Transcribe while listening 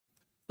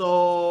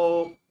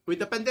with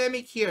the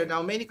pandemic here,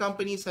 now many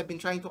companies have been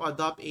trying to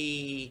adopt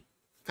a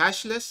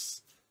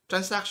cashless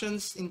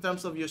transactions in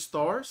terms of your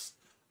stores.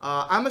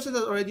 Amazon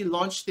has already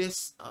launched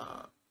this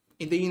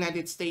in the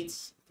United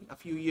States a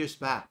few years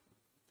back.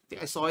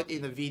 I saw it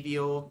in a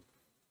video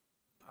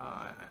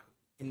uh,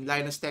 in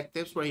Linus Tech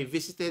Tips where he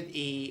visited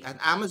an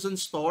Amazon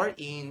store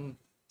in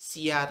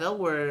Seattle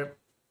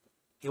where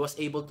he was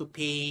able to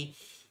pay,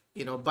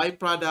 buy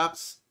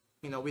products,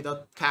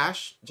 without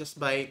cash, just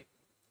by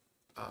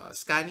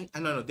scanning.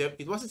 No,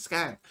 it wasn't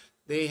scanned.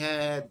 They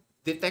had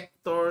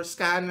detector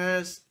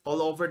scanners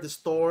all over the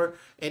store,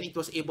 and it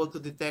was able to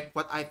detect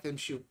what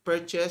items you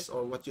purchased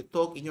or what you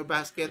took in your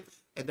basket.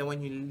 And then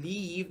when you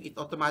leave, it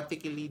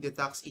automatically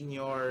deducts in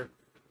your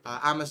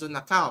Amazon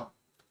account.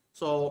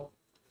 So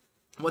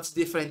what's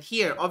different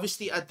here?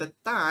 Obviously, at the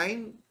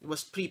time, it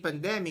was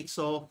pre-pandemic,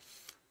 so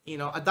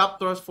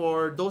adapters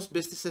for those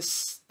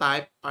businesses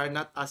type are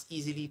not as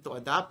easily to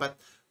adapt. But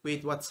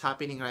with what's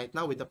happening right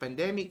now with the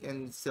pandemic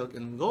and still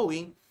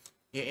ongoing,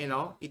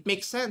 it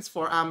makes sense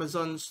for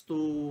Amazons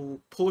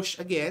to push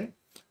again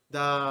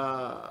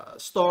the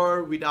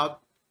store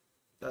without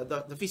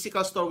the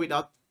physical store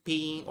without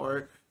paying,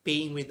 or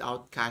paying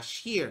without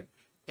cash here.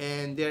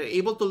 And they're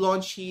able to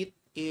launch it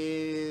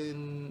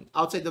in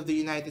outside of the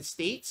United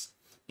States,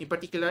 in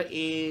particular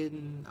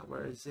in,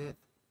 where is it?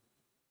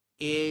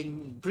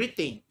 In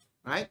Britain,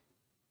 right?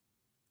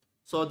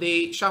 So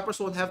the shoppers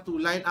won't have to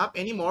line up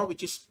anymore,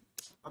 which is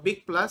a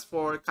big plus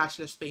for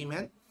cashless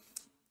payment.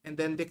 And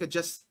then they could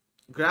just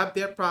grab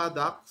their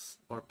products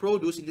or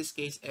produce in this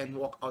case and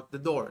walk out the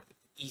door.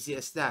 Easy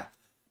as that.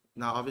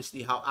 Now,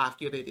 obviously, how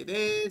accurate it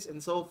is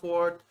and so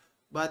forth.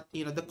 But,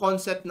 the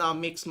concept now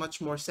makes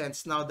much more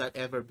sense now than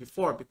ever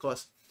before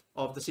because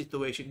of the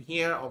situation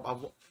here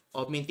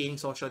of maintaining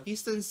social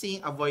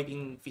distancing,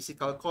 avoiding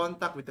physical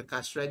contact with the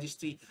cash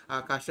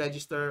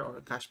register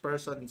or cash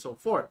person, and so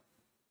forth.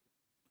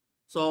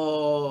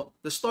 So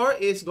the store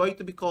is going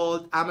to be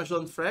called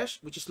Amazon Fresh,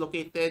 which is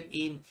located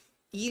in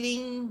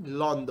Ealing,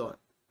 London.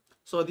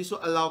 So this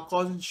will allow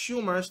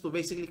consumers to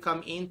basically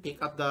come in,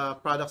 pick up the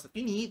products that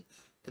you need,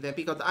 and then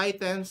pick up the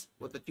items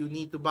what that you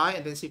need to buy,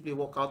 and then simply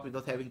walk out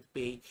without having to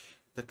pay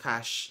the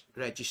cash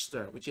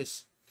register, which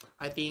is,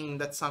 I think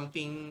that's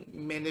something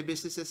many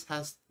businesses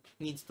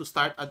needs to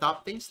start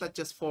adopting. It's not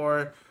just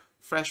for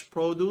fresh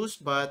produce,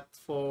 but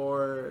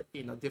for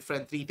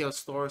different retail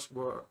stores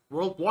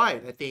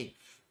worldwide. I think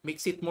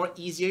makes it more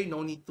easier.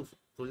 No need to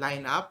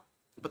line up,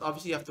 but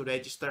obviously you have to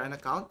register an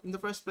account in the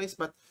first place.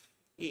 But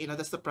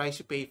that's the price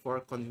you pay for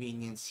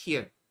convenience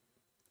here.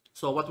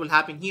 So what will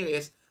happen here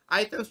is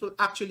items will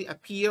actually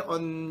appear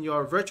on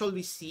your virtual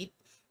receipt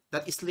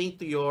that is linked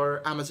to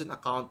your Amazon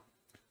account,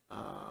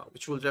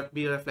 which will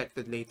be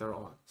reflected later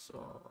on.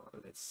 So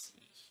let's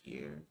see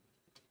here.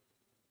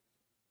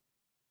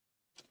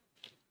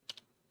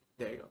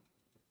 There you go.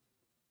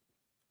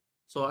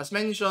 So as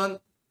mentioned,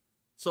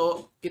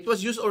 so it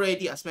was used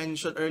already, as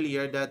mentioned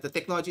earlier, that the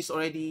technology is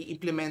already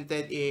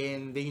implemented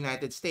in the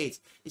United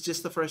States. It's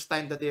just the first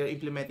time that they're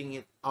implementing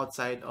it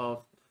outside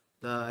of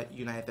the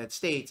United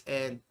States.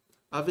 And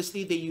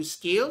obviously they use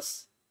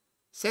scales,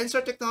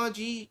 sensor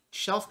technology,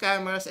 shelf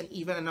cameras, and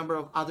even a number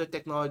of other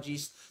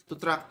technologies to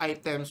track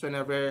items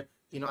whenever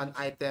an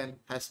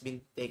item has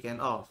been taken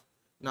off.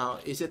 Now,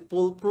 is it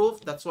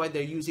foolproof? That's why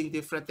they're using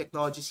different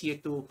technologies here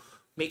to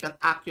make an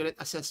accurate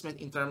assessment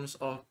in terms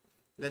of,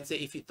 let's say,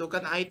 if you took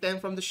an item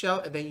from the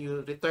shelf and then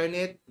you return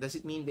it, does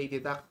it mean they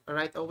deduct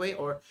right away,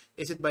 or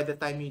is it by the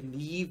time you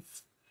leave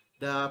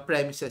the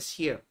premises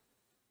here?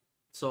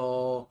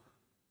 So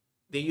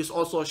they use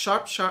also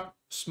smart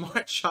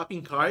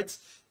shopping carts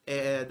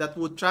that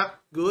would track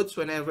goods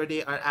whenever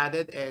they are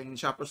added, and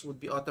shoppers would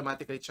be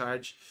automatically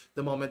charged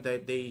the moment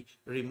that they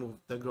remove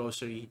the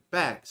grocery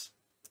bags.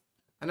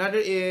 Another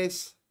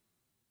is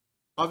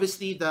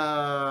obviously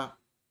the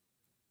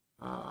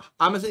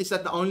Amazon is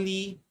not the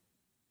only,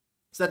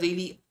 it's not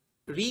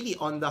really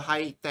on the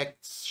high-tech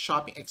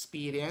shopping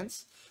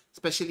experience,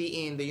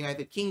 especially in the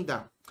United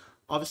Kingdom.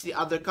 Obviously,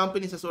 other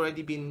companies has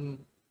already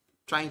been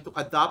trying to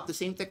adopt the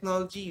same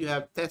technology. You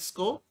have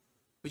Tesco,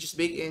 which is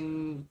big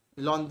in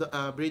London,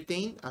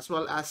 Britain, as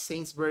well as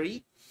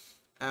Sainsbury.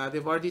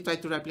 They've already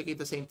tried to replicate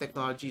the same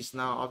technologies.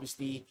 Now,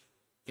 obviously,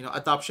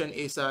 adoption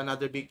is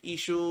another big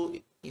issue.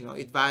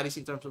 It varies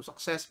in terms of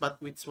success, but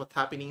with what's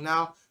happening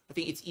now, I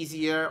think it's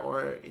easier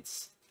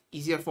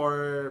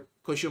for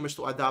consumers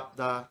to adopt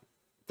the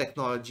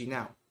technology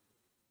now.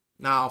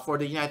 Now, for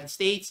the United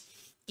States,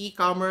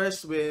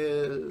 e-commerce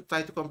will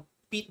try to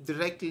compete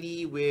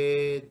directly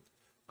with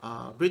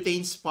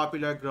Britain's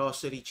popular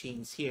grocery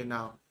chains here.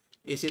 Now,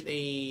 is it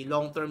a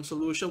long-term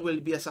solution? Will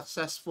it be a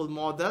successful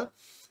model?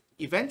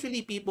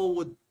 Eventually, people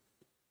would,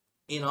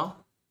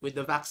 with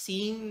the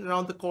vaccine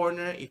around the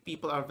corner, if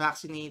people are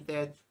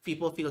vaccinated,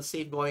 people feel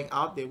safe going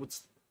out, they would,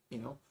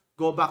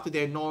 go back to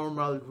their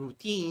normal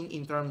routine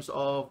in terms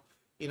of,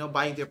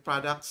 buying their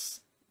products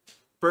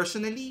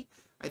personally.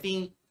 I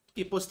think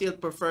people still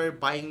prefer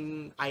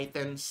buying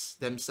items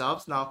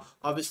themselves. Now,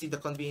 obviously, the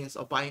convenience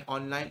of buying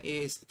online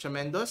is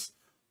tremendous,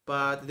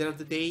 but at the end of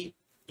the day,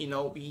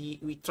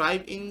 we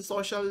thrive in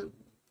social,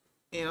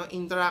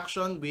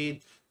 interaction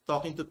with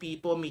talking to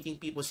people, meeting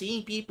people,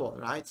 seeing people,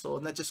 right? So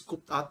not just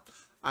cooped up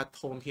at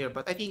home here.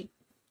 But I think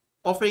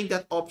offering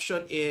that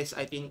option is,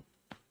 I think,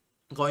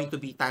 going to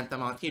be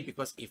tantamount here,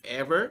 because if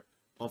ever,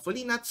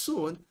 hopefully not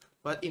soon,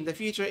 but in the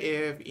future,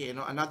 if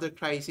another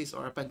crisis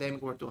or a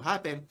pandemic were to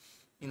happen,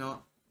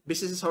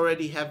 businesses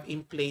already have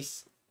in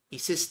place a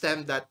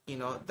system that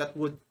that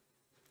would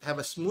have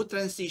a smooth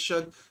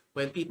transition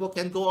when people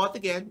can go out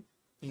again.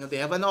 They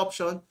have an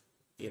option,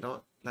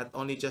 not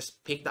only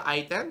just pick the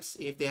items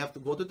if they have to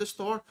go to the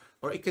store,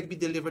 or it could be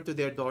delivered to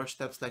their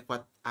doorsteps like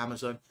what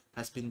Amazon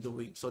has been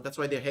doing. So that's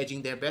why they're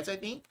hedging their bets, I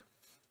think,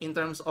 in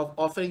terms of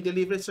offering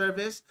delivery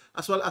service,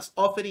 as well as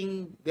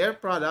offering their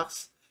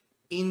products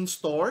in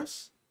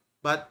stores,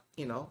 but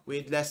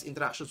with less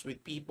interactions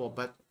with people.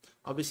 But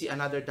obviously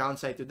another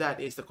downside to that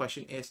is, the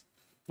question is,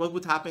 what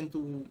would happen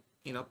to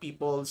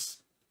people's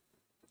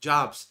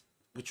jobs,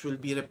 which will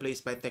be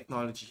replaced by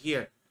technology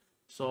here.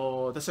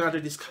 So that's another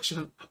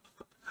discussion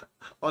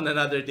on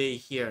another day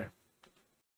here.